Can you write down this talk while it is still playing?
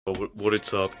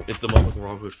What's up? It's the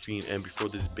motherfucking RobinhoodFiend, and before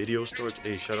this video starts,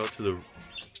 hey, shout out to the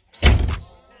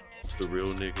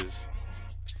real niggas.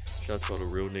 Shout out to all the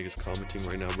real niggas commenting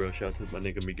right now, bro. Shout out to my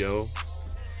nigga Miguel.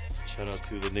 Shout out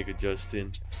to the nigga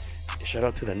Justin. Shout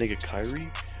out to that nigga Kyrie,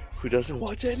 who doesn't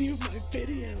watch any of my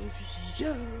videos.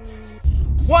 Yo!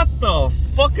 What the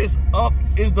fuck is up?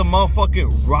 Is the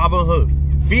motherfucking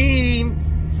RobinhoodFiend.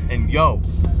 And yo,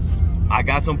 I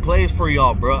got some plays for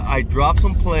y'all, bro. I dropped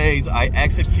some plays, I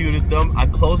executed them, I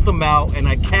closed them out, and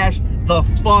I cashed the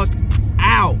fuck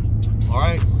out.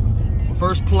 Alright?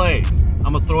 First play,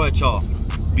 I'm gonna throw at y'all.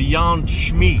 Beyond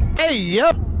Schmeat. Hey,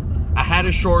 yep. I had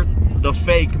to short the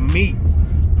fake meat.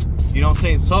 You know what I'm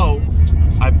saying? So,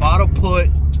 I bought a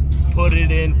put it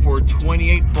in for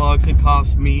 28 bucks. It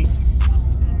cost me.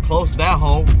 Closed that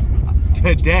hoe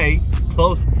today.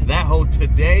 Closed that hoe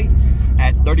today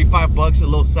at 35 bucks, a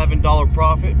little $7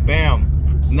 profit.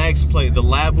 Bam. Next play, the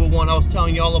Labu one I was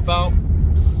telling y'all about.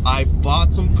 I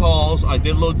bought some calls. I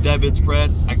did a little debit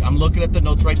spread. I'm looking at the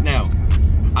notes right now.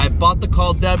 I bought the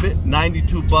call debit,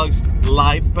 92 bucks,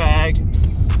 light bag.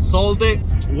 Sold it,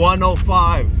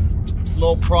 105.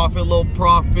 Little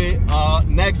profit.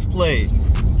 Next play,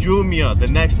 Jumia, the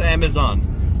next Amazon.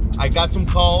 I got some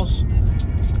calls,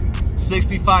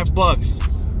 65 bucks.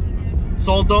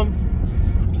 Sold them,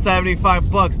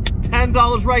 75 bucks.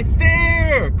 $10 right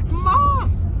there. Come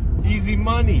on. Easy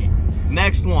money.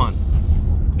 Next one.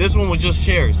 This one was just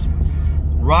shares.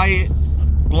 Riot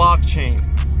blockchain.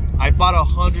 I bought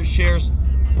 100 shares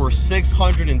for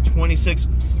 626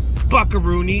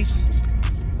 buckaroonies.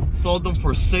 Sold them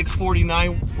for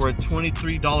 $6.49 for a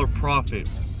 $23 profit.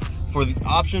 For the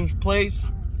options plays,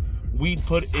 we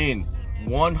put in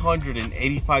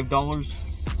 $185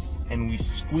 and we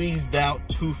squeezed out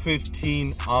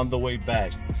 $215 on the way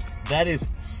back. That is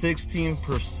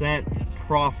 16%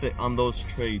 profit on those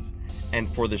trades. And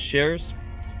for the shares,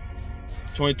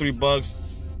 23 bucks,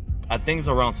 I think it's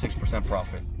around 6%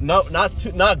 profit. No,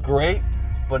 not great,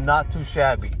 but not too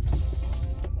shabby.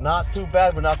 Not too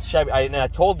bad, but not too shabby. And I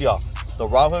told y'all, the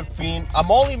RobinhoodFiend, I'm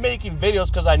only making videos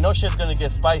because I know shit's gonna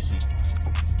get spicy.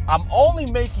 I'm only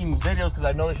making videos because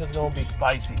I know this shit's gonna be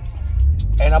spicy.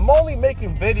 And I'm only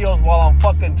making videos while I'm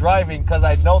fucking driving because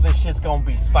I know this shit's gonna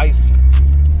be spicy.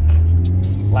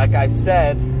 Like I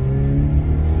said,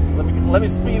 let me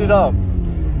speed it up.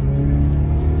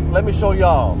 Let me show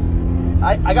y'all.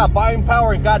 I got buying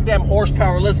power and goddamn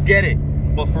horsepower. Let's get it.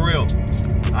 But for real,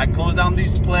 I closed down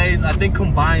these plays. I think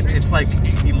combined it's like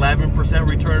 11%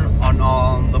 return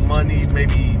on the money,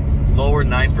 maybe lower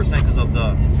 9%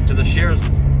 because the shares.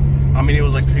 I mean, it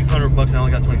was like 600 bucks and I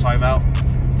only got 25 out,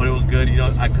 but it was good, you know,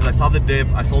 because I saw the dip.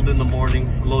 I sold it in the morning.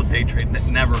 A little day trade that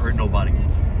never hurt nobody.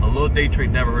 A little day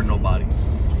trade never hurt nobody.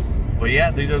 But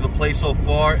yeah, these are the plays so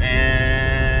far,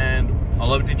 and I'll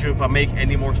love to teach you if I make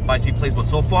any more spicy plays. But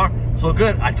so far, so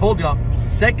good. I told y'all,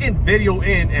 second video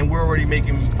in, and we're already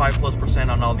making 5+%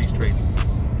 on all these trades.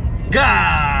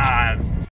 God.